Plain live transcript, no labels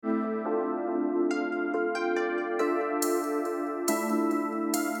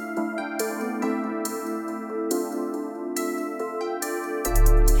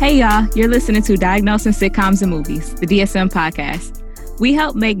Hey y'all, you're listening to Diagnosing Sitcoms and Movies, the DSM podcast. We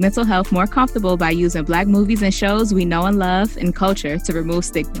help make mental health more comfortable by using Black movies and shows we know and love and culture to remove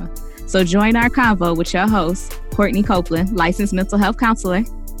stigma. So join our convo with your host, Courtney Copeland, licensed mental health counselor.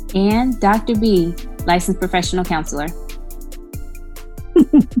 And Dr. B, licensed professional counselor.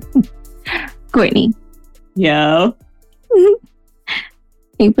 Courtney. Yo. Can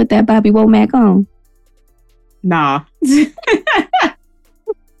you put that Bobby Womack on? Nah.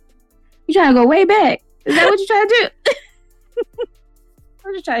 You trying to go way back? Is that what you're trying to do?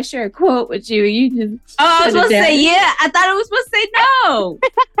 I'm just trying to share a quote with you. You just. Oh, I was supposed to say yeah. I thought I was supposed to say no.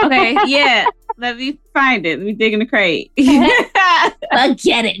 Okay, yeah. Let me find it. Let me dig in the crate.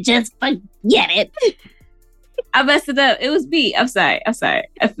 Forget it. Just forget it. I messed it up. It was B. I'm sorry.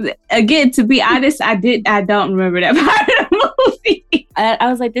 Again, to be honest, I don't remember that part of the movie. I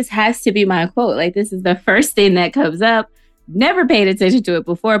was like, this has to be my quote. Like, this is the first thing that comes up. Never paid attention to it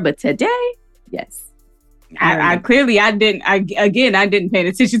before, but today, yes. I didn't pay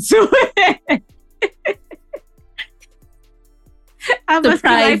attention to it. I must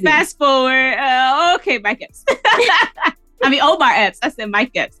like fast forward. Okay, Mike Epps. I mean Omar Epps. I said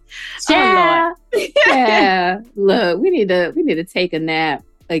Mike Epps. Yeah. Oh, Lord. Yeah. Look, we need to take a nap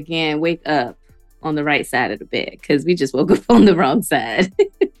again. Wake up on the right side of the bed because we just woke up on the wrong side.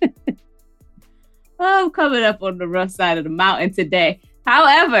 I'm coming up on the rough side of the mountain today.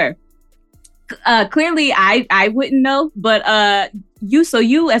 However, clearly I wouldn't know, but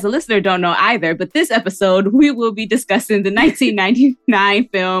you as a listener don't know either. But this episode, we will be discussing the 1999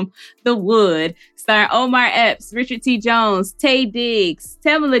 film, The Wood, starring Omar Epps, Richard T. Jones, Taye Diggs,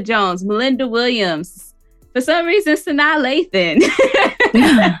 Tamala Jones, Melinda Williams. For some reason, Sanaa Lathan.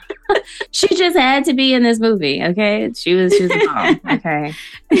 She just had to be in this movie, okay? She was a mom, okay?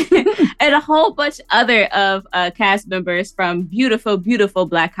 And a whole bunch other of cast members from beautiful, beautiful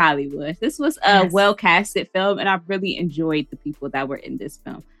Black Hollywood. This was a well-casted film, and I really enjoyed the people that were in this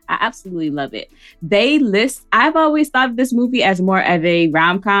film. I absolutely love it. I've always thought of this movie as more of a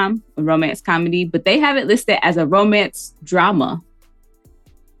rom-com, a romance comedy, but they have it listed as a romance drama.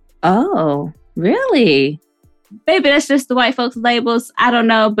 Oh, really? Maybe that's just the white folks' labels. I don't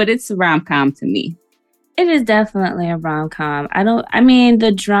know, but it's a rom-com to me. It is definitely a rom-com.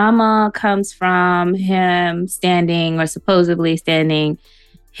 The drama comes from him supposedly standing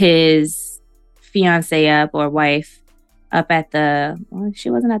his fiance up or wife up at she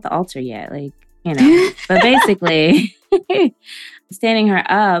wasn't at the altar yet, but basically standing her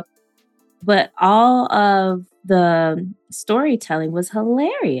up. But all of the storytelling was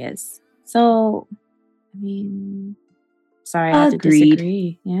hilarious. So, sorry, I have to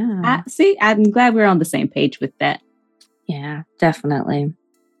disagree. Yeah. I'm glad we're on the same page with that. Yeah, definitely.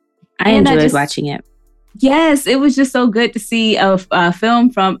 I enjoyed watching it. Yes, it was just so good to see a film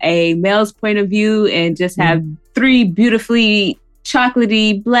from a male's point of view and just have three beautifully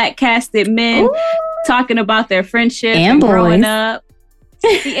chocolatey black casted men talking about their friendship and growing up.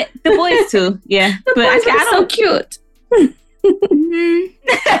 The boys too, yeah. But I don't so cute. You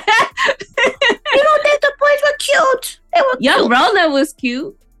don't think the boys were cute? They were Young cute. Roland was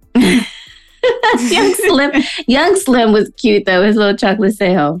cute. Young Slim was cute though. His little chocolate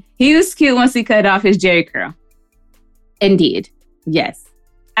tail. He was cute once he cut off his Jerry curl. Indeed, yes.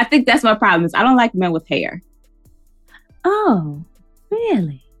 I think that's my problem. Is I don't like men with hair. Oh,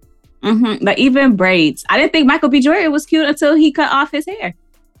 really? Mm-hmm. Like even braids. I didn't think Michael B. Jordan was cute until he cut off his hair.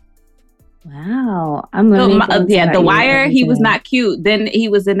 Wow. The Wire, he was not cute. Then he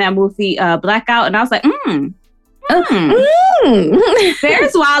was in that movie Blackout, and I was like,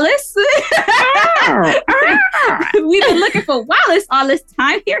 there's Wallace. We've been looking for Wallace all this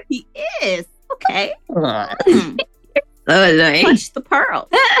time. Here he is. Okay. Punch the pearl.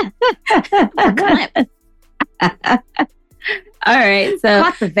 All right. So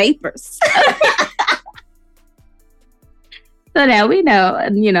caught the vapors. So now we know, a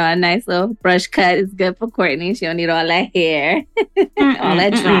nice little brush cut is good for Courtney. She don't need all that hair, all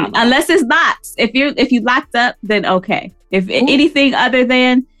that drama. Unless it's locks. If you locked up, then okay. If anything other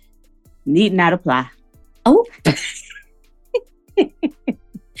than, need not apply. Oh,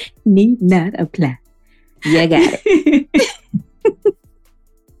 need not apply. You got it.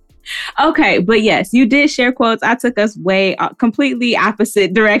 Okay, but yes, you did share quotes. I took us way completely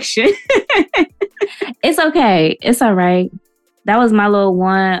opposite direction. It's okay. It's all right. That was my little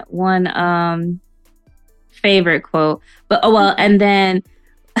one favorite quote. But and then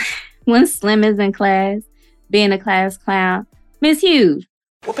when Slim is in class, being a class clown, Miss Hughes.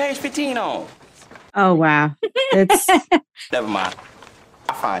 What page 15 on? Oh wow. It's never mind.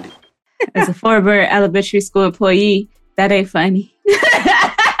 I'll find it. As a former elementary school employee, that ain't funny.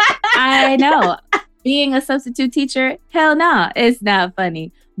 I know. Being a substitute teacher, hell no, it's not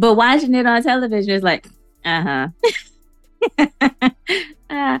funny. But watching it on television is like, I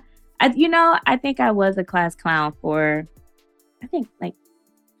think I was a class clown for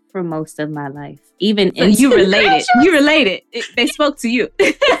most of my life. Even so you related. You related. They spoke to you.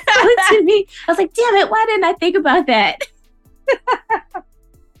 To me. I was like, damn it, why didn't I think about that?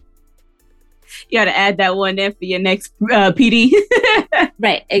 You got to add that one in for your next PD.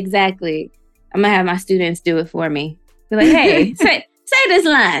 Right, exactly. I'm going to have my students do it for me. Be like, hey, say this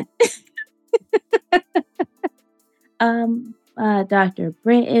line. Dr.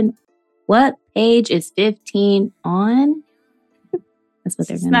 Britton, what page is 15 on? That's what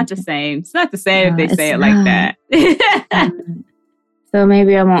they're going to do. It's not the same. It's not the same if they say it like that. So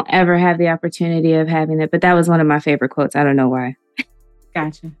maybe I won't ever have the opportunity of having it. But that was one of my favorite quotes. I don't know why.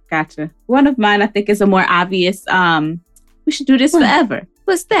 Gotcha. One of mine, I think, is a more obvious. We should do this forever.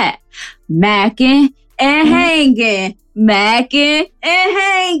 What's that? Macking and hanging. Macking and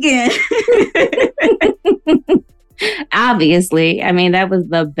hanging. Obviously. I mean, that was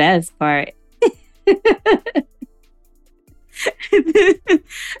the best part.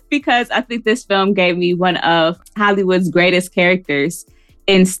 Because I think this film gave me one of Hollywood's greatest characters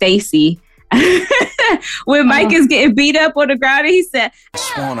in Stacy. When Mike is getting beat up on the ground, and he said, I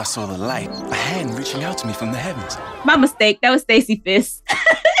sworn I saw the light, a hand reaching out to me from the heavens. My mistake. That was Stacy Fist.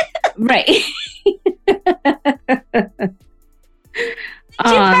 Right. She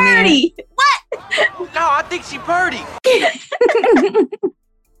birdie. No, I think she birdie.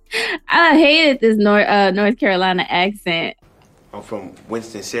 I hated this North Carolina accent. I'm from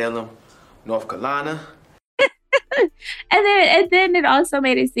Winston-Salem, North Carolina. And then it also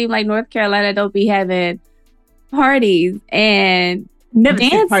made it seem like North Carolina don't be having parties and Never seen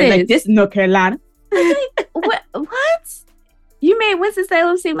a dances. party like this in North Carolina. What? You made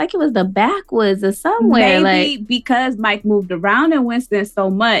Winston-Salem seem like it was the backwoods or somewhere. Maybe because Mike moved around in Winston so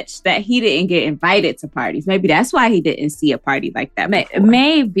much that he didn't get invited to parties. Maybe that's why he didn't see a party like that before.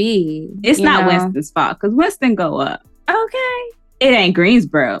 Maybe. It's not Winston's fault because Winston go up. Okay. It ain't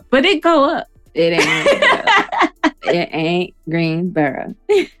Greensboro, but it go up. It ain't. It ain't Greensboro.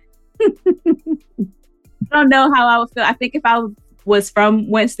 I don't know how I would feel. I think if I was from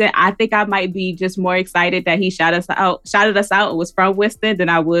Winston, I think I might be just more excited that he shouted us out and was from Winston than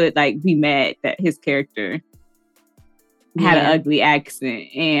I would be mad that his character had an ugly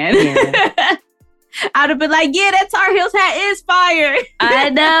accent. And I'd have been like, yeah, that Tar Heels hat is fire. I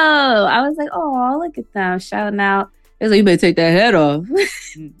know. I was like, oh, look at them shouting out. It was like, you better take that hat off. But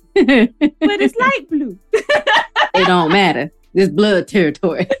it's light blue. It don't matter. This blood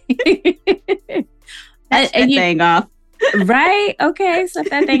territory. That thing off. Right? Okay. Slip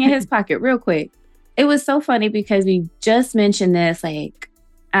that thing in his pocket real quick. It was so funny because we just mentioned this,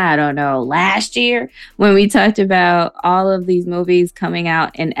 I don't know, last year when we talked about all of these movies coming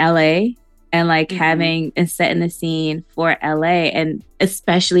out in LA and having and setting the scene for LA, and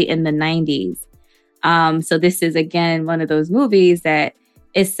especially in the 90s. So this is again one of those movies that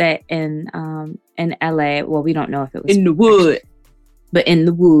is set in LA. Well, we don't know if it was in the wood, but in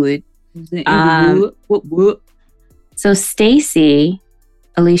the wood. Wood. So Stacy,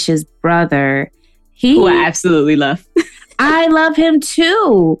 Alicia's brother, who I absolutely love. I love him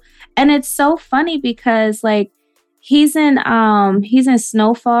too, and it's so funny because he's in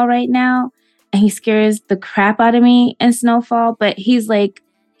Snowfall right now, and he scares the crap out of me in Snowfall. But he's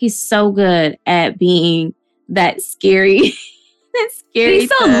so good at being that scary. He's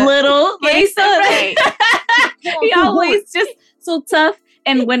so little, but he's so right. He always just so tough.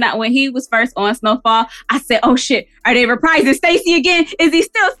 And when he was first on Snowfall, I said, "Oh shit, are they reprising Stacy again? Is he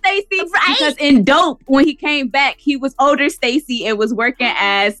still Stacy?" Right? Because in Dope, when he came back, he was older Stacy and was working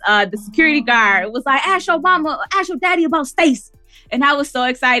as the security guard. It was like, ask your mama, ask your daddy about Stacy. And I was so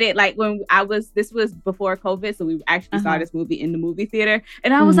excited. This was before COVID, so we actually saw this movie in the movie theater,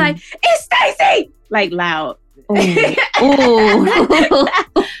 and I was like, "It's Stacy!" Loud.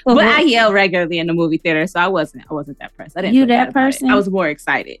 But I yell regularly in the movie theater, so I wasn't that pressed. I didn't. You that person? I was more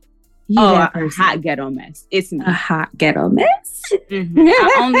excited. A hot ghetto mess. It's me. A hot ghetto mess. Mm-hmm.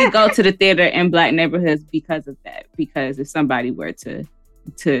 I only go to the theater in Black neighborhoods because of that. Because if somebody were to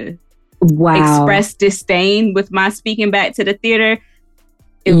express disdain with my speaking back to the theater,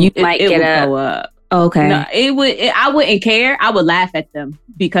 it would go up. Okay. No, I wouldn't care. I would laugh at them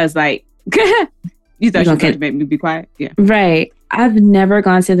because you thought you were going to make me be quiet? Yeah. Right. I've never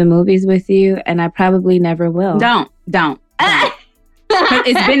gone to the movies with you, and I probably never will. Don't.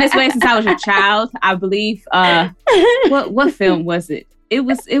 It's been this way since I was a child. I believe. What film was it? It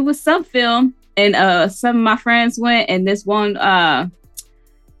was some film, and some of my friends went, and this one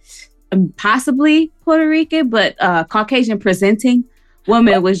possibly Puerto Rican, but Caucasian presenting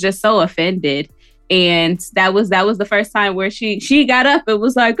woman was just so offended. And that was the first time where she got up and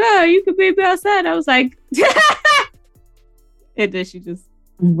was like, "Oh, you can be outside." I was like, and then she just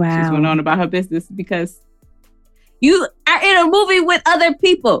went on about her business because you are in a movie with other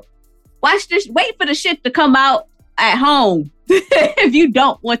people. Watch this. Wait for the shit to come out at home if you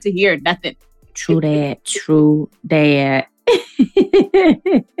don't want to hear nothing. True that. True that.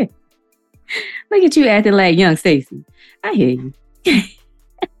 Look at you acting like young Stacey. I hear you.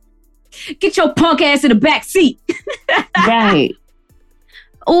 Get your punk ass in the back seat. Right.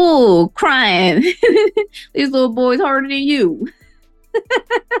 Oh, crying. These little boys harder than you.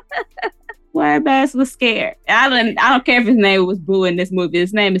 Worm ass was scared. I don't care if his name was Boo in this movie.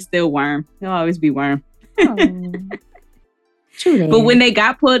 His name is still Worm. He'll always be Worm. Oh. True that. But when they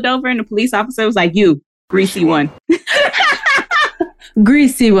got pulled over and the police officer was like, "You, greasy one."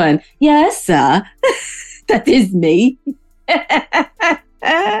 Greasy one. Yes, sir. That is me.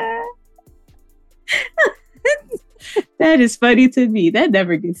 That is funny to me. That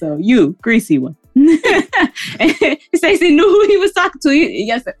never gets old. You, greasy one. Stacey knew who he was talking to.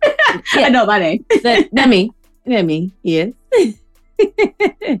 Yes, sir. Yeah. I know my name. That me. Yes.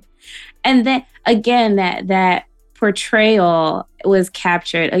 And then again, that portrayal was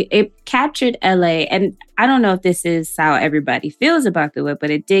captured. It captured LA, and I don't know if this is how everybody feels about the whip,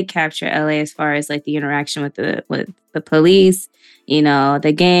 but it did capture LA as far as like the interaction with the police, you know,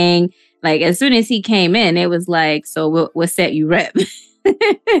 the gang. Like as soon as he came in, it was like, "So we'll set you rep,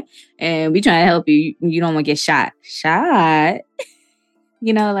 and we trying to help you. You don't want to get shot.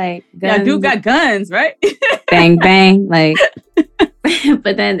 You know, like guns. Yeah, dude got guns, right? Bang bang, like."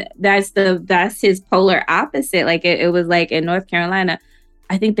 But then that's his polar opposite. Like it was like in North Carolina,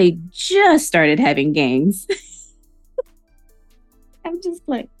 I think they just started having gangs. I'm just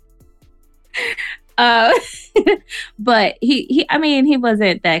like, but he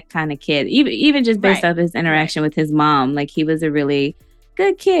wasn't that kind of kid. Even just based off his interaction with his mom, like he was a really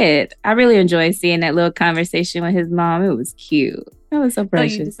good kid. I really enjoyed seeing that little conversation with his mom. It was cute. That was so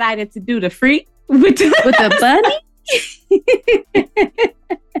precious. So you decided to do the freak with the bunny?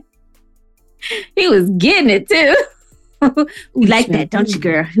 He was getting it too. You like that, don't you,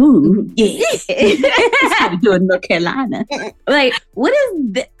 girl? Ooh, yeah. That's how we do in North Carolina. Like, what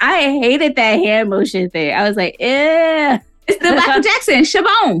is I hated that hand motion thing. I was like, yeah. It's the Michael Jackson,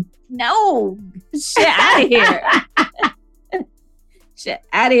 Shabon. No. Shit out of here. Shit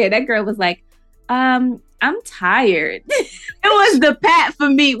out of here. That girl was like, I'm tired. It was the pat for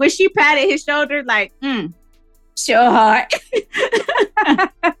me. When she patted his shoulder, like, Sure heart.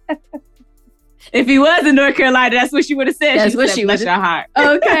 If he was in North Carolina, that's what she would have said. That's what she bless your heart.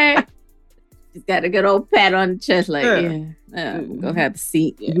 Okay. She's got a good old pat on the chest, like, go have a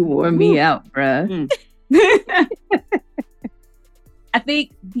seat. Yeah. You wore me out, bruh. I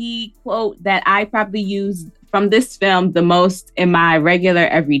think the quote that I probably use from this film the most in my regular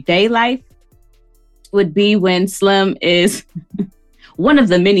everyday life would be when Slim is one of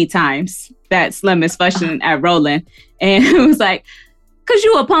the many times that Slim is fushing at Roland, and it was like, "Cause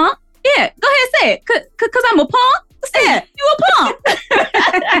you a punk? Yeah, go ahead and say it. Cause I'm a punk? Say it. You a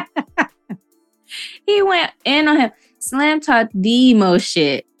punk?" He went in on him. Slim talked the most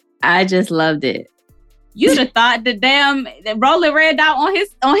shit. I just loved it. You'd have thought the damn Roland ran out on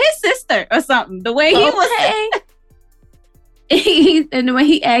his sister or something. The way he was. And when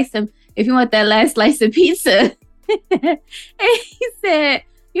he asked him if you want that last slice of pizza, and he said,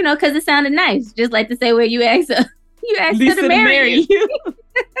 you know, because it sounded nice, just like to say where you asked her to marry you.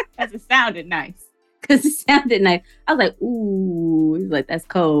 Because it sounded nice. Because it sounded nice. I was like, ooh. He's like, that's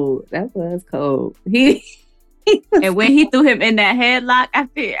cold. That was cold. And when he threw him in that headlock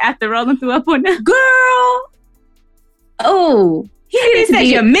after Roland threw up on the girl. Oh. He said,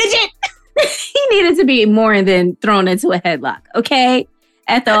 "You midget." He needed to be more than thrown into a headlock, okay?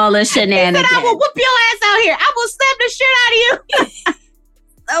 After all the shenanigans. He said, "I will whoop your ass out here. I will slap the shit out of you."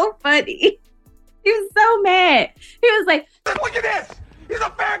 So funny. He was so mad. He was like, "Look at this. He's a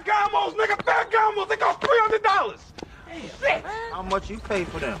Ferragamos, nigga. Ferragamos. They cost $300. Shit. How much you pay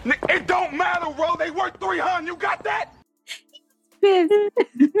for them? It don't matter, bro. They worth $300. You got that?"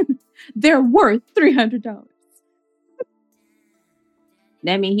 They're worth $300.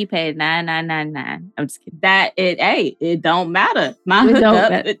 That means he paid $9,999. I'm just kidding. It don't matter. My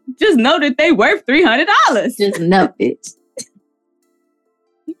hookup. Just know that they worth $300. Just know it.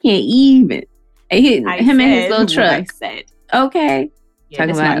 You can't even. Him and his little truck. Okay. Yeah,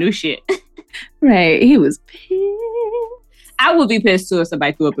 that's my new shit. Right. He was pissed. I would be pissed too if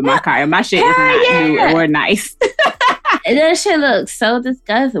somebody threw up in my car and my shit is not new or nice. And that shit looks so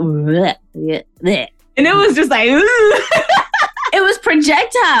disgusting. And it was just like, it was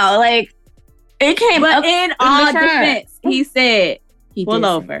projectile. Like, it came but up in all defense, he said, pull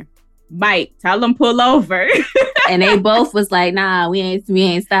over. Mike, tell him pull over. And they both was like, nah, we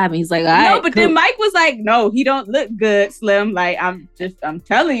ain't stopping. He's like, all right. No, but then Mike was like, no, he don't look good, Slim. Like, I'm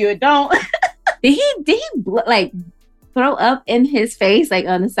telling you, it don't. Did he like throw up in his face, like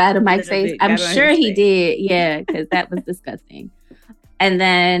on the side of Mike's face? I'm sure he did. Yeah, because that was disgusting. And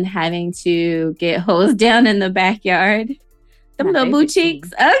then having to get hosed down in the backyard. Them little boo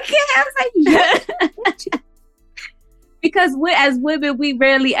cheeks. Okay, I was like, yeah. Because as women, we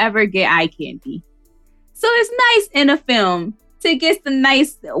rarely ever get eye candy. So it's nice in a film to get the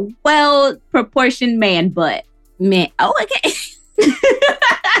nice, well-proportioned man butt. Man, oh, okay.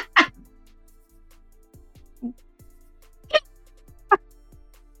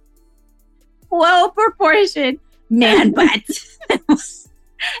 Well-proportioned man butt.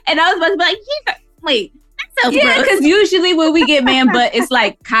 And I was about to be like, wait. Yeah, because usually when we get man butt, it's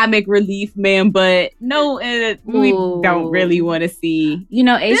like comic relief man butt. No, we don't really want to see. You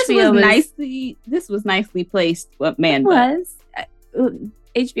know, HBO this was nicely placed. What man butt was.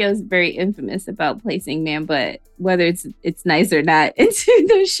 HBO is very infamous about placing man butt, whether it's nice or not, into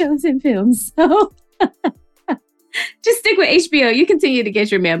their shows and films. So just stick with HBO. You continue to get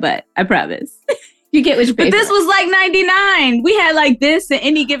your man butt. I promise. You get what you pay for. But this was like 99. We had like this in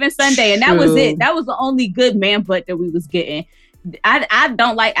Any Given Sunday, and that was it. That was the only good man butt that we was getting. I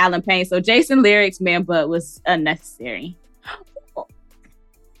don't like Alan Payne, so Jason Lyric's man butt was unnecessary. We're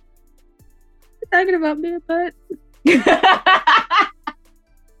talking about man butt.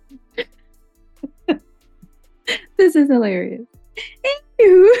 This is hilarious. Thank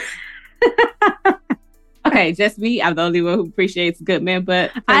you. Okay, just me. I'm the only one who appreciates good man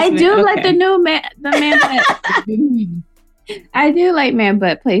butt. I do like the man butt. I do like man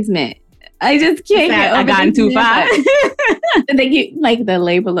butt placement. I just can't get over I gotten too far. They get like the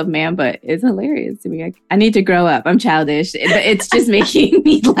label of man butt is hilarious to me. I need to grow up. I'm childish, but it's just making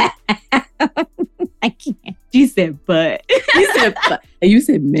me laugh. I can't. You said butt. You said butt. And you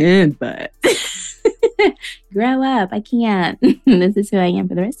said man butt. Grow up. I can't. This is who I am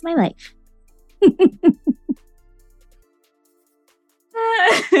for the rest of my life.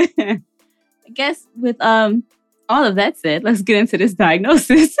 I guess with all of that said, let's get into this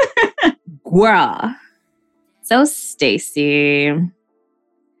diagnosis. Girl. So Stacy.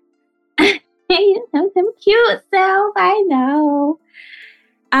 You know some cute self, I know.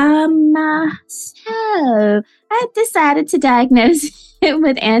 So I decided to diagnose it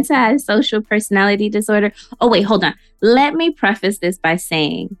with antisocial personality disorder. Oh, wait, hold on. Let me preface this by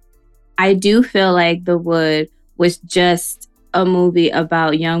saying I do feel like The Wood was just a movie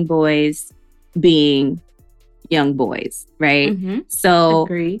about young boys being young boys, right? Mm-hmm. So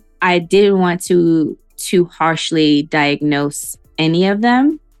Agreed. I didn't want to too harshly diagnose any of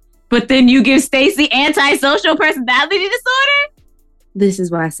them. But then you give Stacy antisocial personality disorder? This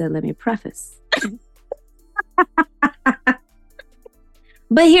is why I said, let me preface.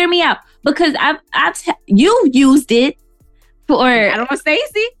 But hear me out, because you've used it for. I don't know,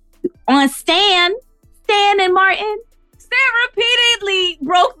 Stacy. On Stan and Martin. Stan repeatedly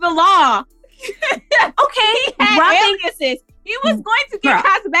broke the law. Okay. He had aliases. He was going to get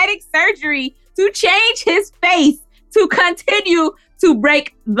cosmetic surgery to change his face to continue to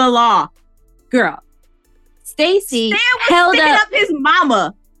break the law. Girl. Stacy held up his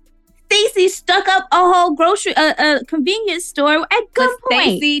mama. Stacy stuck up a whole convenience store at gunpoint.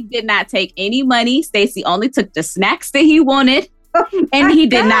 Stacy did not take any money. Stacy only took the snacks that he wanted. And he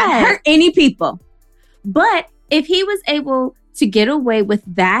did not hurt any people. But if he was able to get away with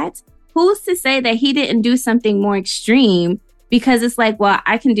that, who's to say that he didn't do something more extreme? Because it's like, well,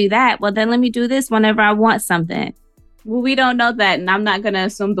 I can do that. Well, then let me do this whenever I want something. Well, we don't know that. And I'm not going to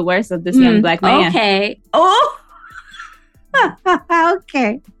assume the worst of this young black man. Okay. Oh.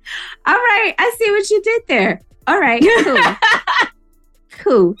 Okay. All right. I see what you did there. All right. Cool.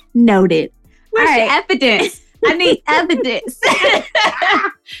 Cool. Noted. Where's your evidence? I need evidence.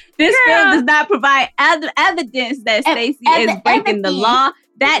 This film does not provide evidence that Stacy is breaking the law.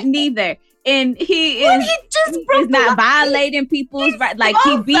 That neither. And he is not violating people's rights. Like,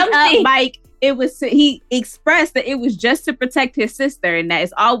 he beat up Mike. He expressed that it was just to protect his sister, and that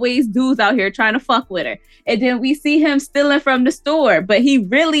it's always dudes out here trying to fuck with her. And then we see him stealing from the store, but he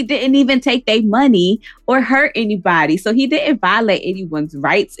really didn't even take their money or hurt anybody. So he didn't violate anyone's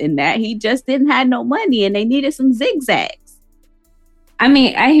rights in that. He just didn't have no money, and they needed some zigzags. I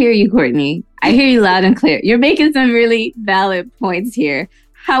mean, I hear you, Courtney. I hear you loud and clear. You're making some really valid points here.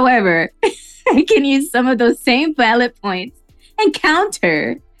 However, I can use some of those same valid points and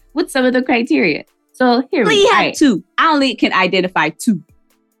counter with some of the criteria. So here we have go. two. I only can identify two.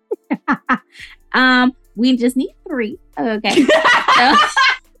 We just need 3. Okay. Let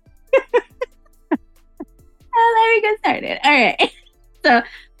me get started. All right. So,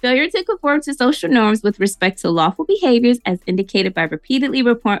 failure to conform to social norms with respect to lawful behaviors as indicated by repeatedly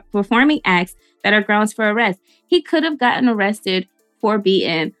performing acts that are grounds for arrest. He could have gotten arrested for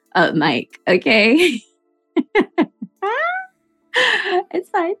beating up Mike. Okay. It's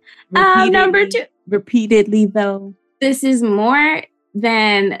fine. Number 2. Repeatedly, though. This is more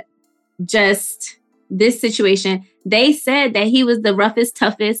than just this situation. They said that he was the roughest,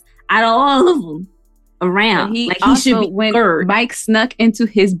 toughest out of all of them around. He should be when third. Mike snuck into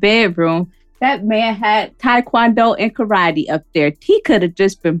his bedroom, that man had Taekwondo and karate up there. He could have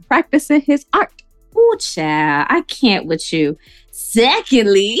just been practicing his art. Ooh, child, I can't with you.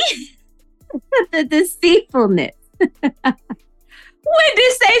 Secondly, the deceitfulness. When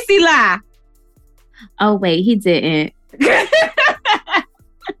did Stacey lie? Oh, wait, he didn't.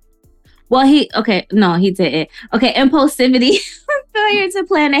 Well, he didn't. Okay, impulsivity, failure to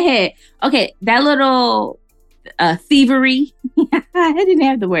plan ahead. Okay, that little thievery. I didn't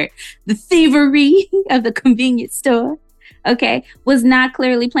have the word. The thievery of the convenience store, okay, was not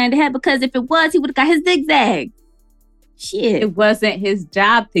clearly planned ahead, because if it was, he would have got his zigzag. Shit. It wasn't his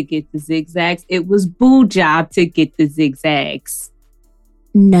job to get the zigzags. It was Boo's job to get the zigzags.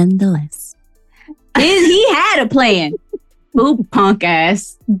 Nonetheless. He had a plan. Boo punk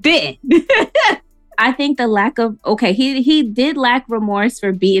ass didn't. I think the lack of he did lack remorse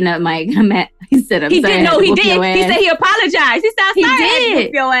for beating up Mike. He said he did. No, he did. He said he apologized. He said, "I'm sorry, I had to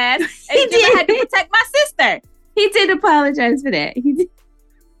whoop your ass. He did. I had to protect my sister." He did apologize for that. He did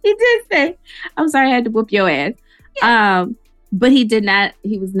say, "I'm sorry, I had to whoop your ass." Yeah. But he did not.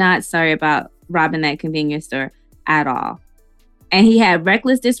 He was not sorry about robbing that convenience store at all, and he had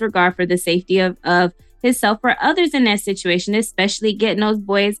reckless disregard for the safety of himself or others in that situation, especially getting those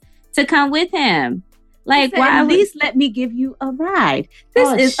boys to come with him. Like, why? At least let me give you a ride.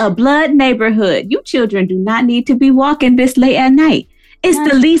 This is a blood neighborhood. You children do not need to be walking this late at night. It's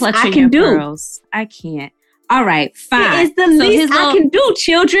the least I can do. Pearls. I can't. All right, fine. It's the least I can do,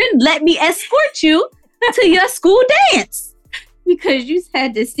 children. Let me escort you to your school dance. Because you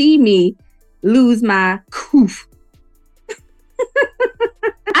had to see me lose my coof.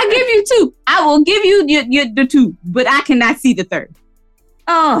 I give you 2. I will give you the 2, but I cannot see the 3rd.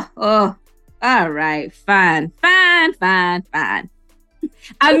 Oh, all right, fine. I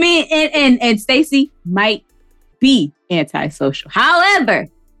mean, and Stacey might be antisocial. However,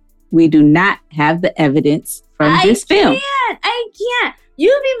 we do not have the evidence from this film. I can't.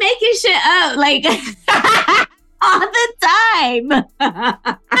 You be making shit up like all the time.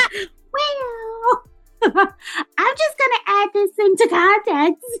 Well, I'm just gonna add this into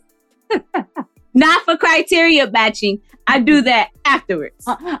context. Not for criteria matching. I do that afterwards.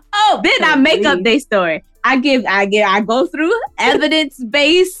 Then I make up their story. I go through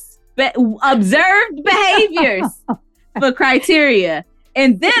evidence-based, observed behaviors for criteria.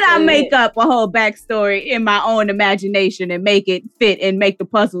 And then I make up a whole backstory in my own imagination and make it fit and make the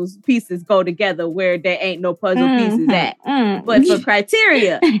puzzles pieces go together where there ain't no puzzle pieces at. But for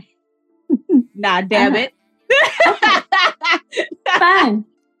criteria, nah, damn it.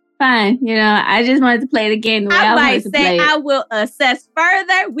 Fine. You know, I just wanted to play the game the way I wanted to play it. I will assess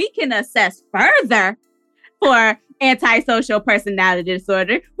further. We can assess further for antisocial personality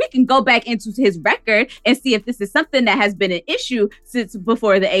disorder. We can go back into his record and see if this is something that has been an issue since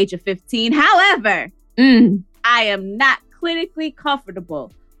before the age of 15. However, I am not clinically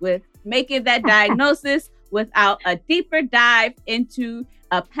comfortable with making that diagnosis without a deeper dive into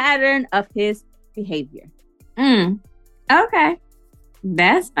a pattern of his behavior. Okay.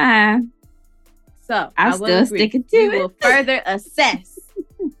 That's fine. So I'm still sticking to it. We will further assess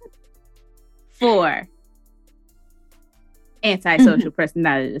for antisocial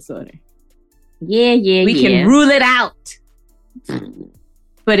personality disorder. Yeah. We can rule it out.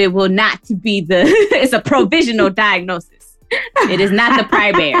 But it will not be it's a provisional diagnosis. It is not the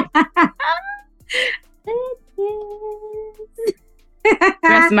primary.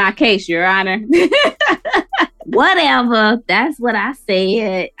 Rest my case, Your Honor. Whatever. That's what I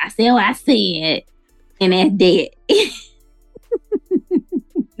said. I said what I said. And that's dead.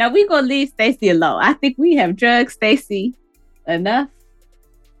 Now we're going to leave Stacey alone. I think we have drugged Stacey enough.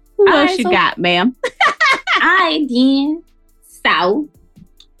 Who else you got, ma'am? I did. So,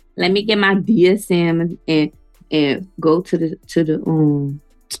 let me get my DSM and go to the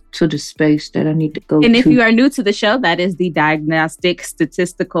to the space that I need to go And to. if you are new to the show, that is the Diagnostic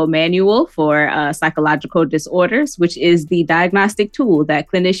Statistical Manual for Psychological Disorders, which is the diagnostic tool that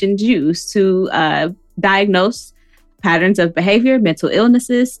clinicians use to diagnose patterns of behavior, mental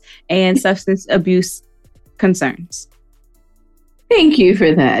illnesses, and substance abuse concerns. Thank you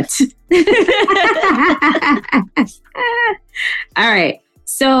for that. All right.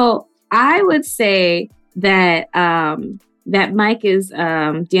 So I would say that that Mike is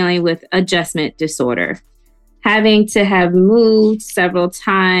dealing with adjustment disorder, having to have moved several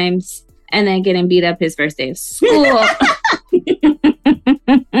times and then getting beat up his first day of school.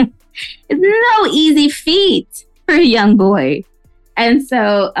 It's no easy feat for a young boy. And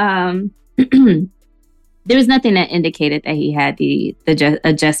so there was nothing that indicated that he had the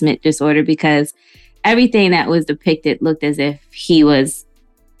adjustment disorder, because everything that was depicted looked as if he was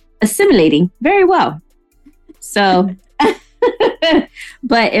assimilating very well. So,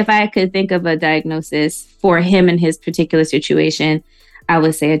 but if I could think of a diagnosis for him in his particular situation, I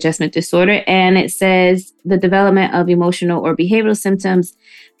would say adjustment disorder. And it says the development of emotional or behavioral symptoms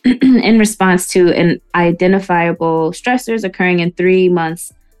in response to an identifiable stressors occurring in 3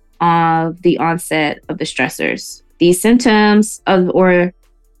 months of the onset of the stressors. These symptoms or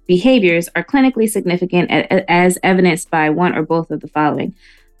behaviors are clinically significant as evidenced by one or both of the following: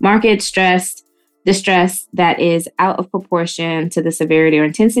 marked distress that is out of proportion to the severity or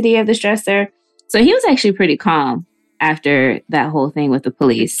intensity of the stressor. So he was actually pretty calm after that whole thing with the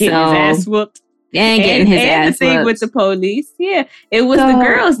police. Getting his ass whooped. And getting his ass the thing whooped. with the police. Yeah. It was the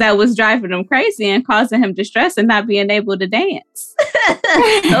girls that was driving him crazy and causing him distress and not being able to dance.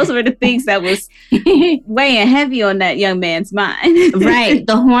 Those were the things that was weighing heavy on that young man's mind. Right.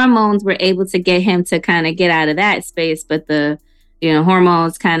 The hormones were able to get him to kind of get out of that space, but the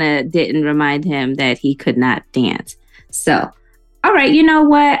hormones kind of didn't remind him that he could not dance. So, all right, you know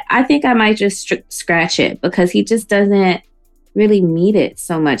what? I think I might just scratch it, because he just doesn't really meet it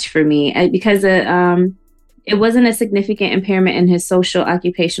so much for me, because it wasn't a significant impairment in his social,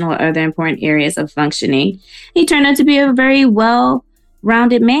 occupational, or other important areas of functioning. He turned out to be a very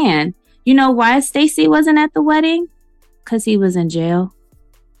well-rounded man. You know why Stacy wasn't at the wedding? Because he was in jail.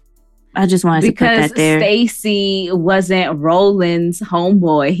 I just wanted to put that there. Because Stacy wasn't Roland's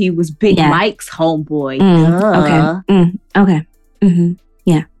homeboy. He was Big Mike's homeboy. Okay. Mm-hmm.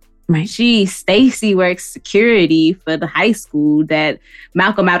 Yeah. Right. Stacy works security for the high school that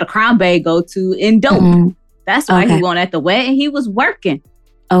Malcolm out of Crown Bay go to in Dope. That's why he wasn't at the wedding. He was working.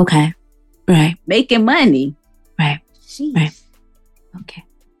 Okay. Right. Making money. Right. Right. Okay.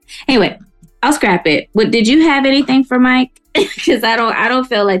 Anyway, I'll scrap it. Did you have anything for Mike? Because I don't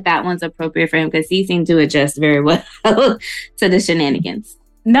feel like that one's appropriate for him, because he seemed to adjust very well to the shenanigans.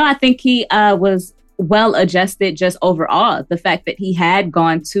 No, I think he was well adjusted just overall. The fact that he had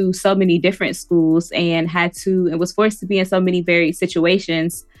gone to so many different schools and was forced to be in so many varied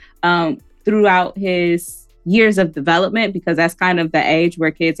situations throughout his years of development, because that's kind of the age where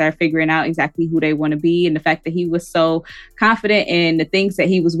kids are figuring out exactly who they want to be. And the fact that he was so confident in the things that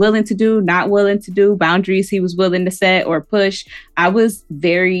he was willing to do, not willing to do, boundaries he was willing to set or push. I was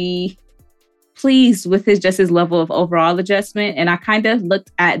very pleased with his level of overall adjustment. And I kind of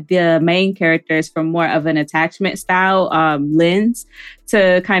looked at the main characters from more of an attachment style lens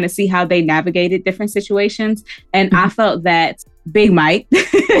to kind of see how they navigated different situations. And I felt that Big Mike,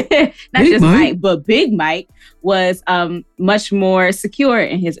 Mike, but Big Mike was much more secure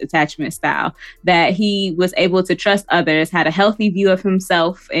in his attachment style, that he was able to trust others, had a healthy view of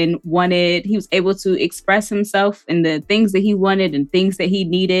himself, and he was able to express himself in the things that he wanted and things that he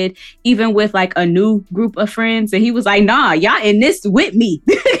needed, even with like a new group of friends. And he was like, nah, y'all in this with me.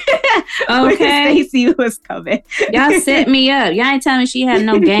 Okay. Stacy was coming. Y'all set me up. Y'all ain't telling me she had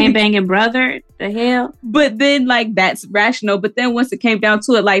no gang banging brother. The hell? But then like that's rational. But then once it came down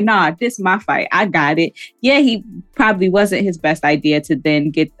to it, like, nah, this is my fight. I got it. Yeah, he probably wasn't his best idea to then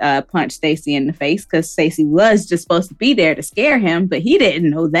get punch Stacy in the face, because Stacy was just supposed to be there to scare him, but he didn't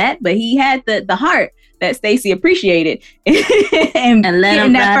know that. But he had the heart that Stacy appreciated and let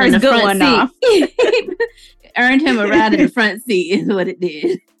him that ride first in the good front one seat. off. Earned him a ride in the front seat is what it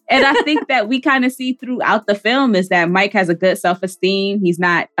did. And I think that we kind of see throughout the film is that Mike has a good self-esteem. He's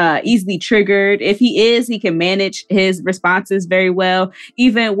not easily triggered. If he is, he can manage his responses very well.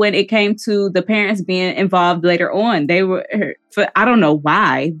 Even when it came to the parents being involved later on, they were, I don't know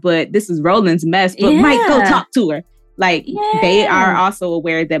why, but this is Roland's mess. But Mike, go talk to her. Like, they are also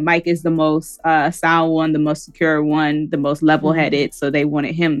aware that Mike is the most sound one, the most secure one, the most level-headed. So they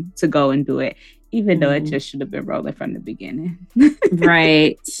wanted him to go and do it, even though it just should have been Roland from the beginning.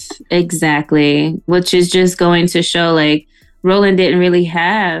 Right. Exactly. Which is just going to show, like, Roland didn't really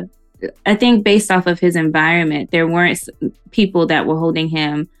have, I think based off of his environment, there weren't people that were holding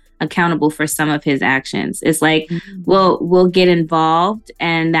him accountable for some of his actions. It's like, well, we'll get involved.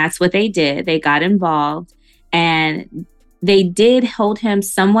 And that's what they did. They got involved and they did hold him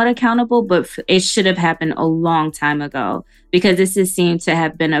somewhat accountable, but it should have happened a long time ago, because this has seemed to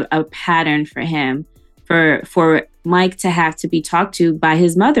have been a pattern for him, for Mike to have to be talked to by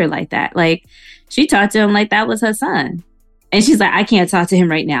his mother like that. Like, she talked to him like that was her son. And she's like, I can't talk to him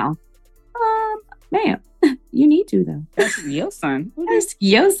right now. Ma'am, you need to, though. That's your son. That's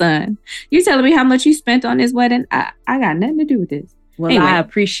your son. You telling me how much you spent on his wedding? I got nothing to do with this. Well, anyway. I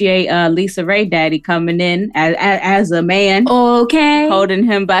appreciate Lisa Ray Daddy coming in as a man. Okay. Holding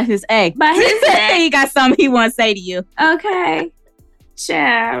him by his egg. By his egg. He got something he want to say to you. Okay.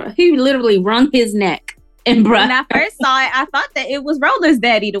 Child. He literally wrung his neck. And when I first saw it, I thought that it was Roland's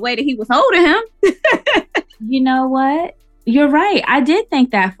daddy, the way that he was holding him. You know what? You're right. I did think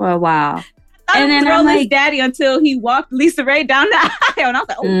that for a while. And then Roland's daddy until he walked Lisa Ray down the aisle. And I was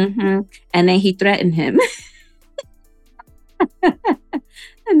like, oh. Mm-hmm. And then he threatened him.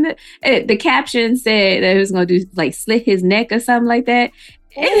 And the caption said that he was going to do like slit his neck or something like that.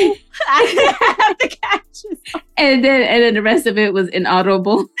 I have the caption. And then the rest of it was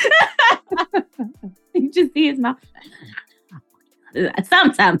inaudible. You just see his mouth.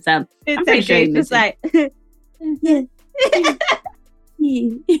 Some. It's okay. Just like, yeah.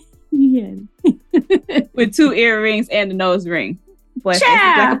 Yeah. With 2 earrings and a nose ring. Boy, it's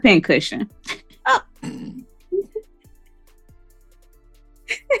like a pin cushion. Oh.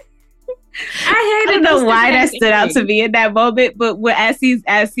 I don't know why that stood out to me in that moment, but as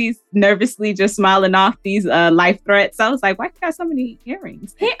he's nervously just smiling off these life threats, I was like, why you got so many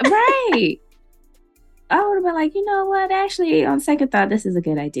earrings? Right. I would have been like, you know what? Actually, on second thought, this is a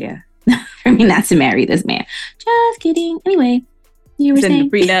good idea for me not to marry this man. Just kidding. Anyway, you were saying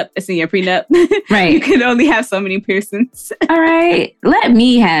it's in your prenup. Right. You can only have so many piercings. All right. Let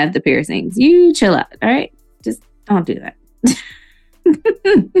me have the piercings. You chill out. All right. Just don't do that.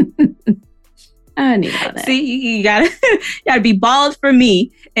 I need all that. See, you gotta be bald for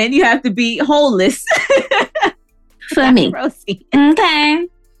me, and you have to be holeless for me. Okay. I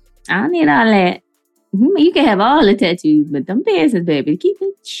don't need all that. You can have all the tattoos, but them piercings, baby, keep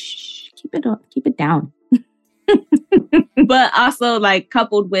it down. But also, like,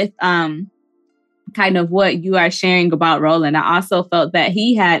 coupled with kind of what you are sharing about Roland, I also felt that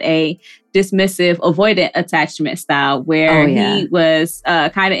he had a dismissive, avoidant attachment style where he was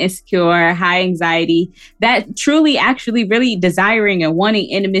kind of insecure, high anxiety, that truly actually really desiring and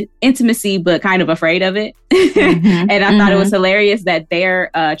wanting intimacy, but kind of afraid of it. Mm-hmm. And I thought it was hilarious that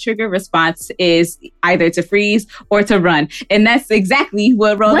their trigger response is either to freeze or to run. And that's exactly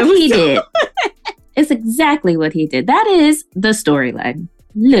what Roland did. It's exactly what he did. That is the storyline.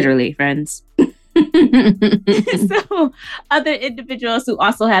 Literally, friends. So other individuals who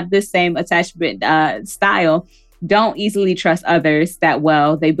also have this same attachment style don't easily trust others that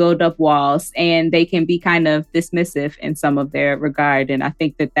well. They build up walls and they can be kind of dismissive in some of their regard. And I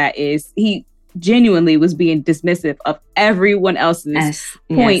think that is, he genuinely was being dismissive of everyone else's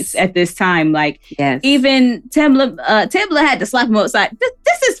points at this time. Like even Timla had to slap him outside.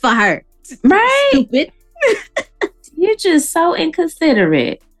 This is for her. Right? Stupid. You're just so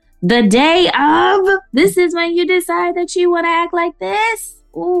inconsiderate. The day of, this is when you decide that you want to act like this.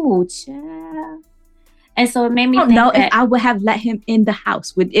 Ooh, child. And so it made me think if I would have let him in the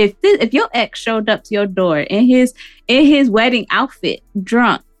house. If your ex showed up to your door in his wedding outfit,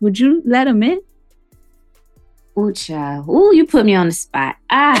 drunk, would you let him in? Ooh, child. Ooh, you put me on the spot.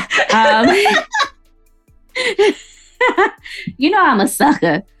 You know I'm a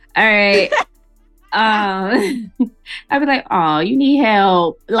sucker. All right. I'd be like, oh, you need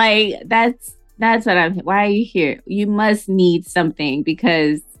help. Like, that's what why are you here? You must need something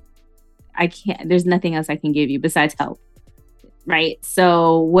because I can't, there's nothing else I can give you besides help. Right.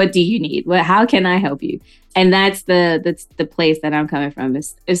 So what do you need? How can I help you? And that's the place that I'm coming from.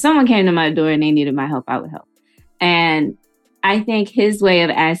 If someone came to my door and they needed my help, I would help. And I think his way of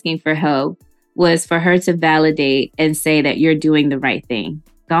asking for help was for her to validate and say that you're doing the right thing.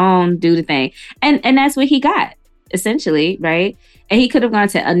 Go on, do the thing. And that's what he got, essentially, right? And he could have gone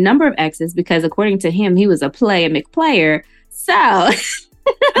to a number of exes because according to him, he was a McPlayer. So I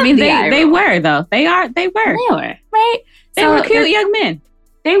mean they were though. They were, right? They were cute young men.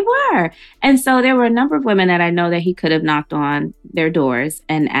 They were. And so there were a number of women that I know that he could have knocked on their doors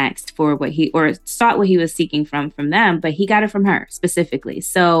and asked for sought what he was seeking from them, but he got it from her specifically.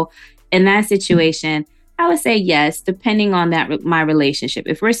 So in that situation, I would say yes, depending on my relationship.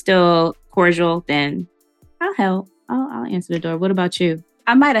 If we're still cordial, then I'll help. I'll answer the door. What about you?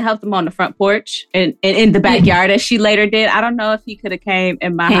 I might have helped him on the front porch and in the backyard as she later did. I don't know if he could have came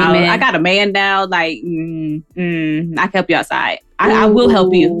in my house. I got a man now. Like, I can help you outside. I will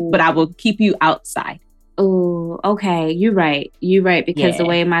help you, but I will keep you outside. Oh, okay. You're right. Because the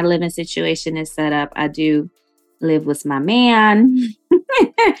way my living situation is set up, I do live with my man.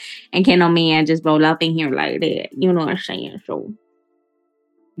 And can no man just roll up in here like that. You know what I'm saying? So.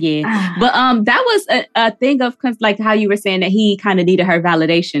 Yeah. But that was a thing of like how you were saying that he kind of needed her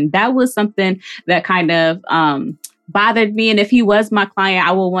validation. That was something that kind of bothered me. And if he was my client,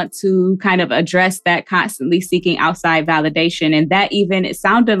 I would want to kind of address that constantly seeking outside validation. And that even, it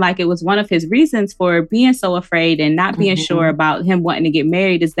sounded like it was one of his reasons for being so afraid and not being sure about him wanting to get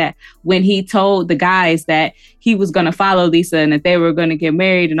married, is that when he told the guys that he was going to follow Lisa and that they were going to get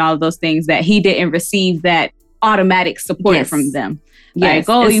married and all of those things, that he didn't receive that automatic support from them. Yes.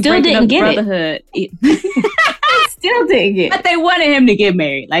 Like, oh, you still breaking didn't up get brotherhood. Still didn't get it. But they wanted him to get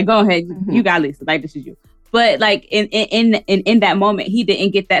married. Like, go ahead, you got Lisa. Like, this is you. But like in that moment, he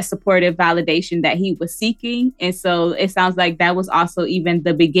didn't get that supportive validation that he was seeking. And so it sounds like that was also even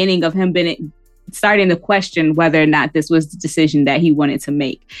the beginning of him starting to question whether or not this was the decision that he wanted to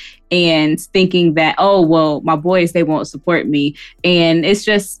make, and thinking that, oh, well, my boys, they won't support me. And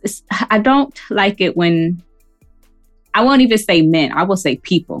I don't like it when, I won't even say men, I will say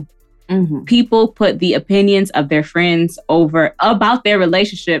people. People put the opinions of their friends about their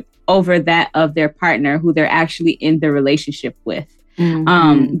relationship over that of their partner who they're actually in the relationship with.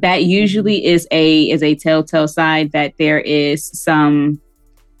 That usually is a telltale sign that there is some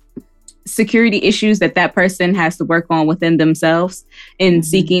security issues that person has to work on within themselves in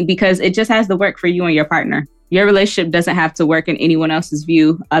seeking, because it just has to work for you and your partner. Your relationship doesn't have to work in anyone else's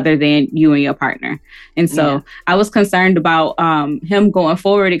view other than you and your partner. And so I was concerned about him going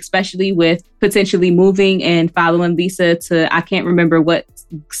forward, especially with potentially moving and following Lisa to, I can't remember what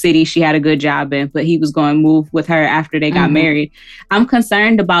city she had a good job in, but he was going to move with her after they got married. I'm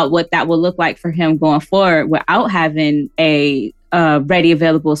concerned about what that will look like for him going forward without having a ready,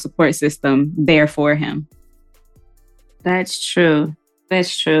 available support system there for him. That's true.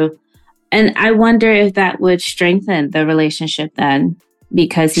 And I wonder if that would strengthen the relationship then,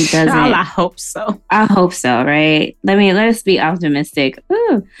 because he doesn't. I hope so. I hope so, right? Let's be optimistic.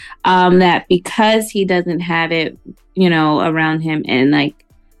 That because he doesn't have it, around him, and like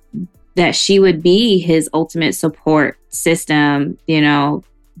that she would be his ultimate support system,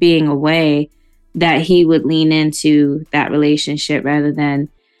 being away, that he would lean into that relationship rather than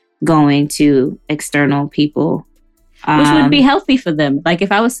going to external people. Which would be healthy for them. Like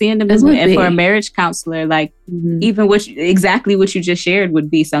if I was seeing them and for a marriage counselor, like even exactly what you just shared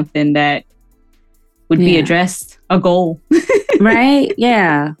would be something that would be addressed, a goal. Right?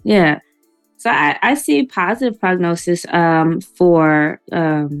 Yeah. So I see positive prognosis for,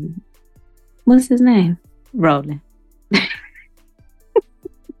 what's his name? Roland.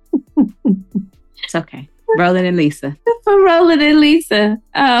 It's okay. Roland and Lisa. For Roland and Lisa.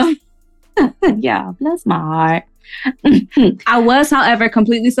 Yeah, bless my heart. I was, however,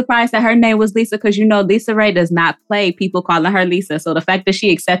 completely surprised that her name was Lisa, because Lisa Ray does not play people calling her Lisa. So the fact that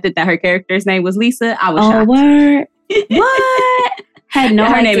she accepted that her character's name was Lisa, I was shocked. Word. What? Had no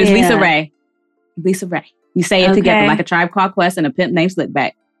idea. Her name is Lisa Ray. Lisa Ray. You say it together like a Tribe Called Quest and a pimp named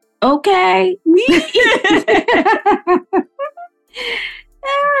Slickback. Okay.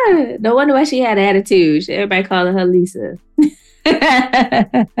 No wonder why she had an attitude. Everybody calling her Lisa.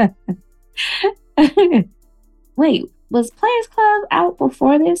 Wait, was Players Club out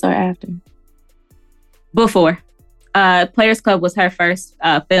before this or after? Before. Players Club was her first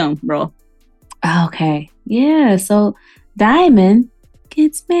film role. Okay. Yeah, so Diamond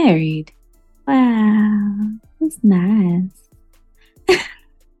gets married. Wow. That's nice.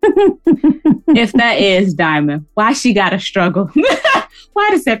 If that is Diamond, why she gotta struggle? Why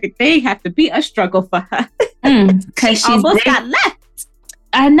does everything have to be a struggle for her? Because she almost got left.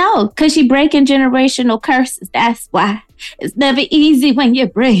 I know, because she's breaking generational curses. That's why. It's never easy when you're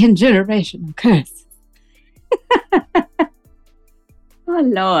breaking generational curses. Oh,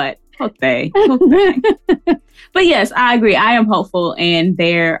 Lord. Okay. But yes, I agree. I am hopeful in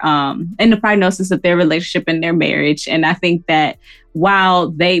in the prognosis of their relationship and their marriage. And I think that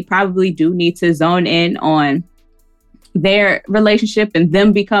while they probably do need to zone in on their relationship and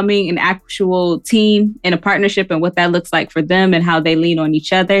them becoming an actual team and a partnership and what that looks like for them and how they lean on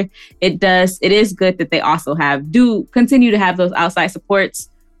each other, it is good that they also continue to have those outside supports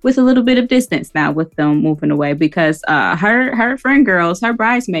with a little bit of distance now with them moving away, because her friend girls, her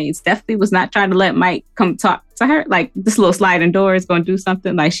bridesmaids, definitely was not trying to let Mike come talk to her. Like, this little sliding door is going to do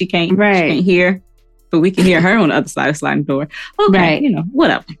something, like she can't hear. but we can hear her on the other side of the sliding door. Okay, Right.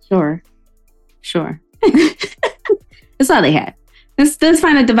 whatever. Sure. That's all they had. Let's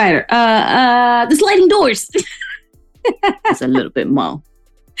find a divider. The sliding doors. It's a little bit more.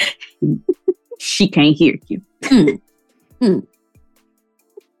 She can't hear you.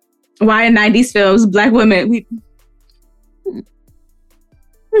 Why in 90s films, black women,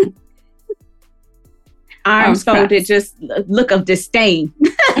 arms folded, just look of disdain.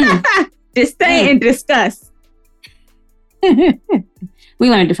 Disdain and disgust. We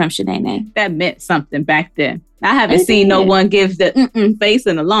learned it from Shanae. That meant something back then. I haven't seen no one give the face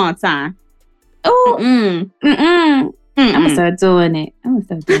in a long time. Oh, I'm gonna start doing it.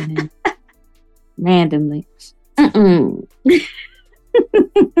 Randomly.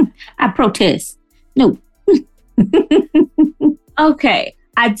 I protest. No. Okay.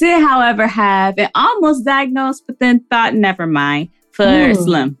 I did, however, have it almost diagnosed, but then thought, never mind, for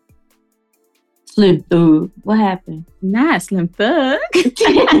Slim. Slim Thug. What happened? Not Slim Thug.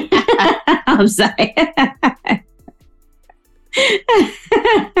 I'm sorry.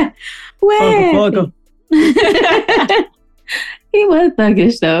 What? He was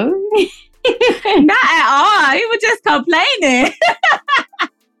thuggish though. Not at all. He was just complaining.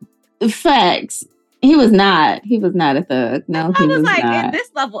 Facts. He was not. He was not a thug. No, I he was like, not. in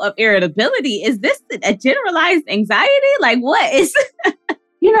this level of irritability, is this a generalized anxiety? Like, what is?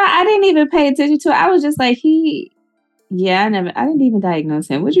 I didn't even pay attention to it. I was just like, I didn't even diagnose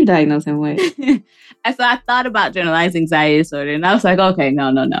him. What'd you diagnose him with? And so I thought about generalized anxiety disorder, and I was like, okay,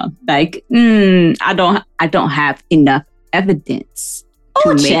 no. Like, I don't have enough evidence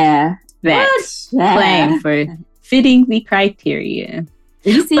to make that claim for fitting the criteria.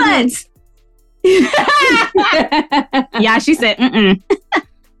 You see that? Yeah, she said,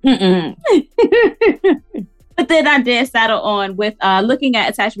 But then I did settle on with looking at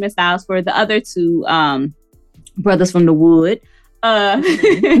attachment styles for the other two brothers from the wood.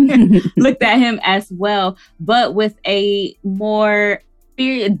 Looked at him as well, but with a more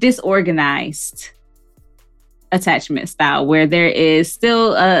disorganized attachment style where there is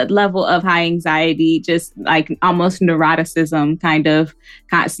still a level of high anxiety, just like almost neuroticism, kind of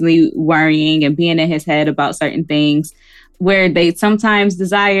constantly worrying and being in his head about certain things, where they sometimes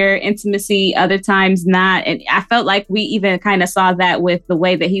desire intimacy, other times not. And I felt like we even kind of saw that with the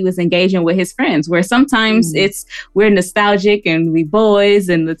way that he was engaging with his friends, where sometimes we're nostalgic and we boys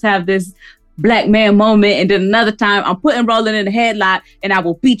and let's have this black man moment. And then another time I'm putting Roland in a headlock and I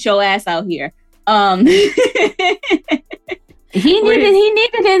will beat your ass out here. He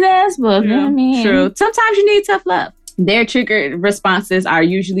needed his ass book. True, I mean, true. Sometimes you need tough love. Their trigger responses are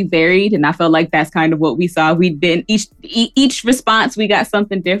usually varied, and I felt like that's kind of what we saw. We did each response, we got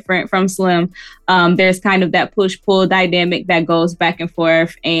something different from Slim. There's kind of that push-pull dynamic that goes back and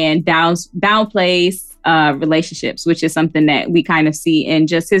forth and downplays relationships, which is something that we kind of see in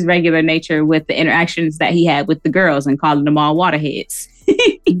just his regular nature with the interactions that he had with the girls and calling them all waterheads.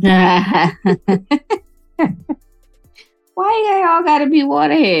 Why they all gotta be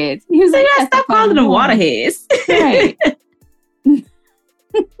waterheads? He was like, stop calling them waterheads. Right.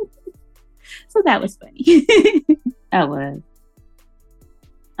 So that was funny. That was.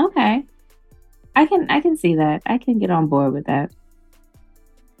 Okay. I can see that. I can get on board with that.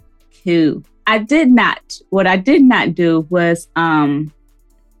 What I did not do was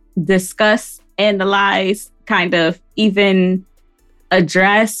discuss, analyze, kind of even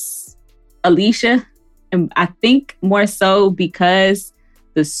address Alicia. And I think more so because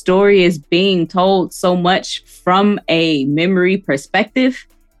the story is being told so much from a memory perspective,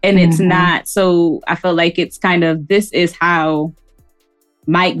 and it's not. So I feel like it's kind of, this is how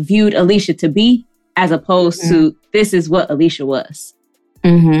Mike viewed Alicia to be, as opposed to this is what Alicia was.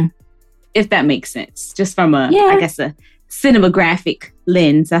 If that makes sense. Just from I guess a cinematographic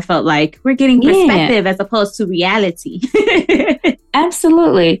lens, I felt like we're getting perspective as opposed to reality.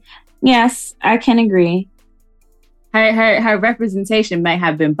 Absolutely. Yes, I can agree. Her representation may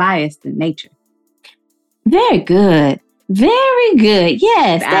have been biased in nature. Very good. Very good.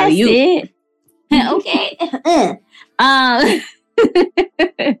 Yes, that's it. Okay.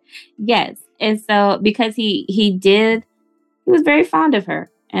 Yes. And so because he was very fond of her.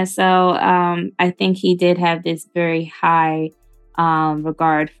 And so I think he did have this very high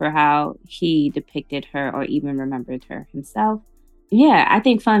regard for how he depicted her or even remembered her himself. Yeah, I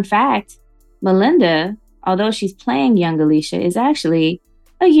think fun fact, Melinda, although she's playing young Alicia, is actually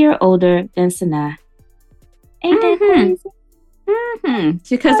a year older than Sanaa. Ain't that crazy?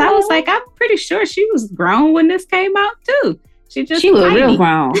 Because I was like, I'm pretty sure she was grown when this came out too. She was real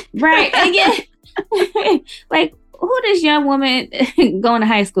grown. Right. Again. Like, who this young woman going to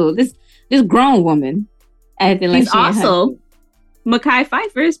high school? This This grown woman acting like He's also Mekhi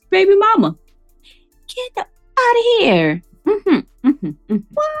Phifer's baby mama. Get out of here. What?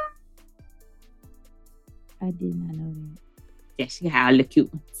 I did not know that. Yeah, she had all the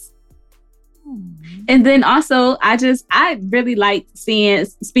cute ones. And then also, I really like seeing,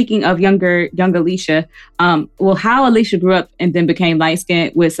 speaking of young Alicia, how Alicia grew up and then became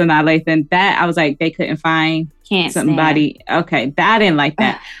light-skinned with Sanaa Lathan. That I was like, they couldn't find somebody. Okay, I didn't like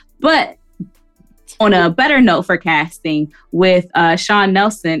that. But on a better note for casting, with Sean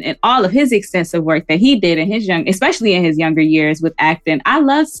Nelson and all of his extensive work that he did in his especially in his younger years with acting, I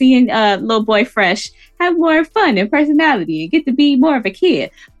love seeing little boy Fresh have more fun and personality and get to be more of a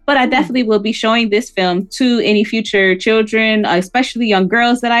kid. But I definitely will be showing this film to any future children, especially young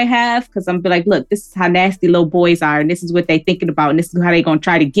girls that I have, because I'm be like, look, this is how nasty little boys are, and this is what they're thinking about, and this is how they're going to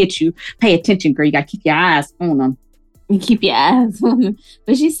try to get you. Pay attention, girl. You got to keep your eyes on them. You keep your eyes on them.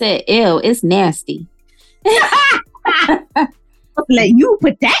 But she said, ew, it's nasty. Let you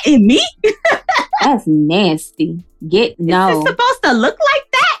put that in me? That's nasty. Is it supposed to look like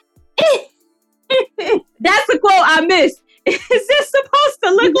that? That's a quote I missed. Is this supposed to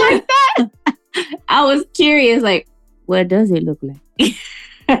look like that? I was curious, like, what does it look like?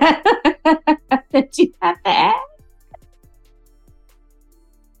 That you have to ask?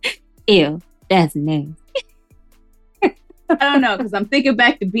 Ew, that's nasty. I don't know, because I'm thinking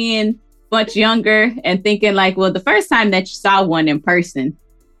back to being much younger and thinking like, well, the first time that you saw one in person,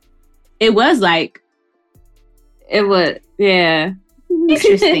 it was like, it was, yeah.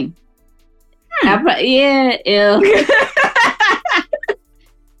 Interesting. Yeah, ew.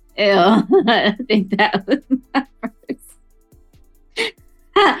 Ew. I think that was my first.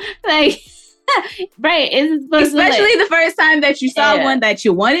 Like, right, it's supposed especially to the first time that you saw one that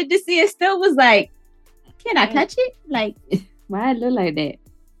you wanted to see, it still was like, can I touch it? Like, why it look like that?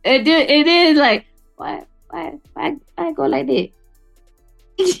 It is like, why go like that?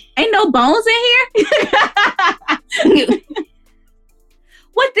 Ain't no bones in here?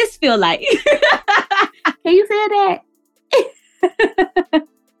 What this feel like? Can you feel that?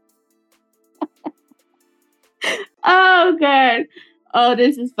 Oh, God. Oh,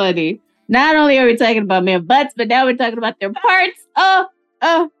 this is funny. Not only are we talking about men butts, but now we're talking about their parts. Oh,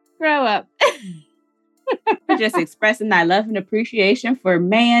 grow up. We're just expressing our love and appreciation for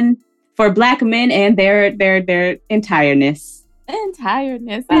Black men and their entireness.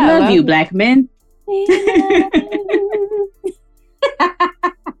 Entireness. I love you, Black men.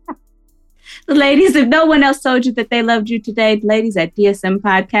 The ladies, if no one else told you that they loved you today, ladies at DSM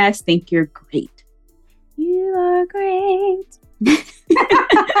Podcast think you're great. You are great.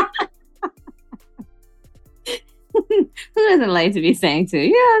 Who doesn't like to be sang to?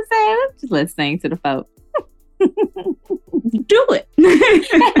 You know what I'm saying? Let's sing to the folk. Do it.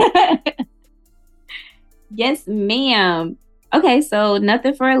 Yes, ma'am. Okay, so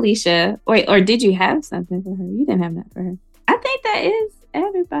nothing for Alicia. Wait, or did you have something for her? You didn't have that for her. I think that is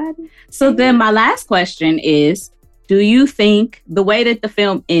everybody. So then my last question is, do you think the way that the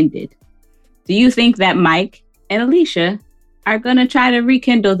film ended, do you think that Mike and Alicia are going to try to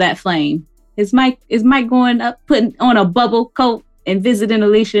rekindle that flame? Is Mike going up, putting on a bubble coat and visiting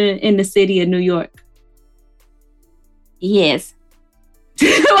Alicia in the city of New York? Yes.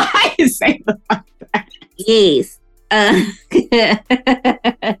 Why you say that? Yes. I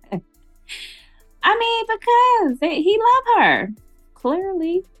mean, because he loved her,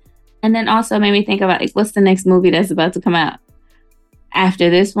 clearly. And then also made me think about, like, what's the next movie that's about to come out after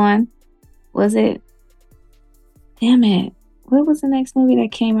this one? Was it? Damn it. What was the next movie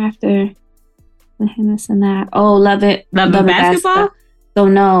that came after Hannah and that? Oh, Love It Basketball? So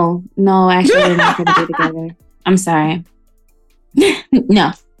no, actually they're not going to be together. I'm sorry.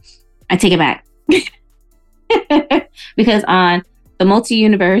 No, I take it back. Because on the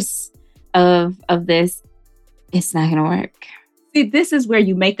multi-universe of this, it's not gonna work. See, this is where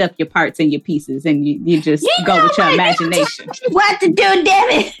you make up your parts and your pieces, and you just go with your imagination. What to do, damn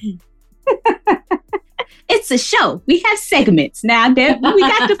it? It's a show. We have segments now. We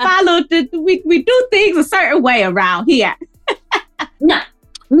got to follow we do things a certain way around here. No.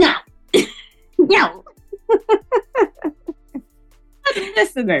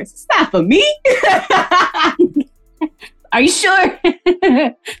 Listeners, it's not for me. Are you sure?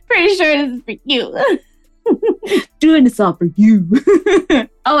 Pretty sure this is for you. Doing this all for you.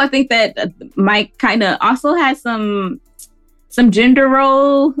 Oh, I think that Mike kind of also has some gender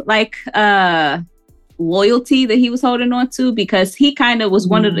role, like loyalty that he was holding on to, because he kind of was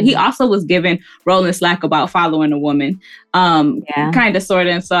he also was giving Roland slack about following a woman, kind of sort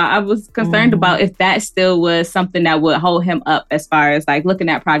of. And so I was concerned about if that still was something that would hold him up as far as like looking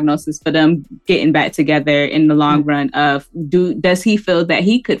at prognosis for them getting back together in the long run. Of does he feel that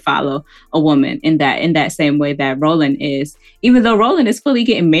he could follow a woman in that same way that Roland is, even though Roland is fully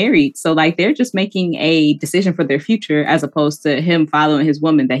getting married. So like they're just making a decision for their future as opposed to him following his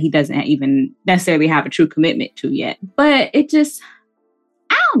woman that he doesn't even necessarily have a true commitment to yet. But it just,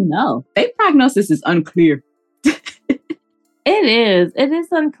 I don't know. Their prognosis is unclear. It is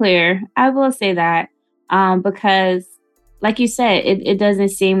unclear. I will say that because, like you said, it doesn't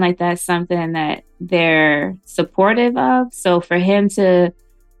seem like that's something that they're supportive of. So for him to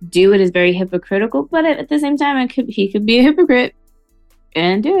do it is very hypocritical. But at the same time, he could be a hypocrite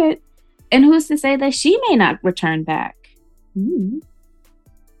and do it. And who's to say that she may not return back? You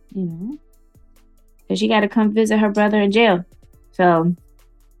know, because she got to come visit her brother in jail. So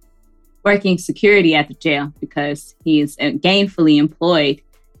working security at the jail because he is gainfully employed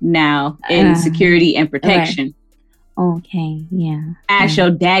now in security and protection. Okay, yeah. Ask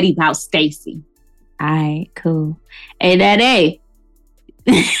your daddy about Stacy. All right, cool. Hey, Daddy.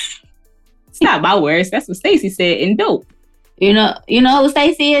 It's not my words. That's what Stacy said in Dope. You know who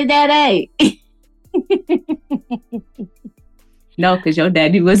Stacy is, Daddy? No, because your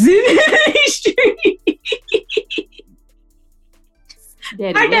daddy was in the street.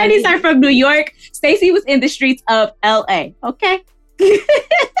 Our daddies are from New York. Stacy was in the streets of LA. Okay.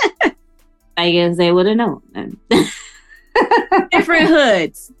 I guess they would have known. Different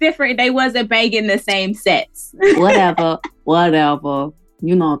hoods. Different. They wasn't banging the same sets. Whatever.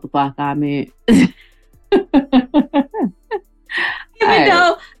 You know what the fuck I meant. Even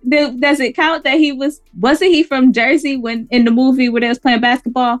though, does it count that wasn't he from Jersey when in the movie where they was playing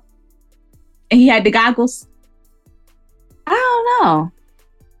basketball and he had the goggles? I don't know.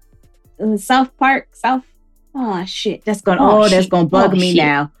 It was South Park. Oh shit, that's gonna bug me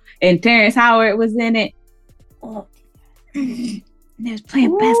now. And Terrence Howard was in it. Oh, they was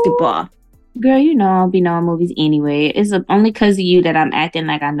playing basketball. Girl, you know I don't be knowing movies anyway. It's only because of you that I'm acting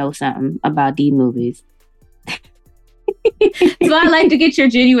like I know something about these movies. So I like to get your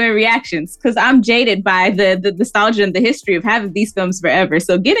genuine reactions because I'm jaded by the nostalgia and the history of having these films forever.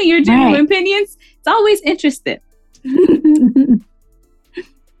 So getting your genuine opinions, it's always interesting.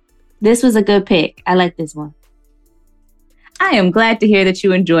 This was a good pick. I like this one. I am glad to hear that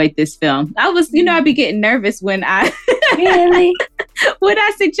you enjoyed this film. I'd be getting nervous when I really when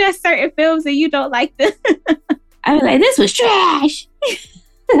I suggest certain films and you don't like them. I was like, this was trash.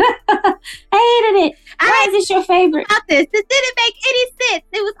 I hated it. Why is this your favorite? This didn't make any sense.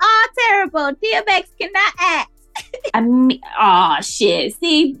 It was all terrible. DMX cannot act. I mean, oh shit.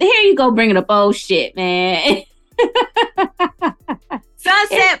 See, here you go bringing up old shit, man.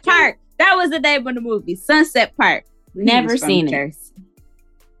 Sunset Park. That was the name of the movie. Sunset Park. Never seen it.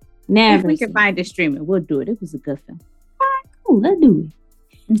 Never. If we can find it streaming, we'll do it. It was a good film. All right, cool. Let's do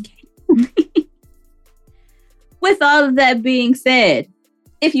it. Okay. With all of that being said,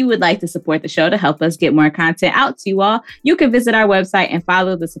 if you would like to support the show to help us get more content out to you all, you can visit our website and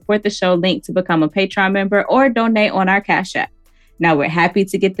follow the Support the Show link to become a Patreon member or donate on our Cash App. Now, we're happy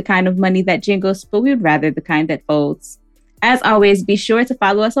to get the kind of money that jingles, but we would rather the kind that folds. As always, be sure to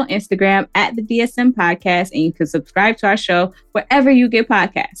follow us on Instagram at the DSM Podcast, and you can subscribe to our show wherever you get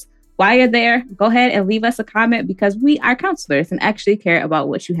podcasts. While you're there, go ahead and leave us a comment because we are counselors and actually care about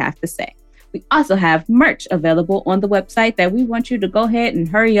what you have to say. We also have merch available on the website that we want you to go ahead and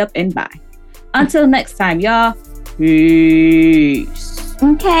hurry up and buy. Until next time, y'all. Peace.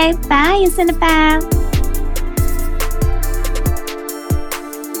 Okay, bye, Cinephiles.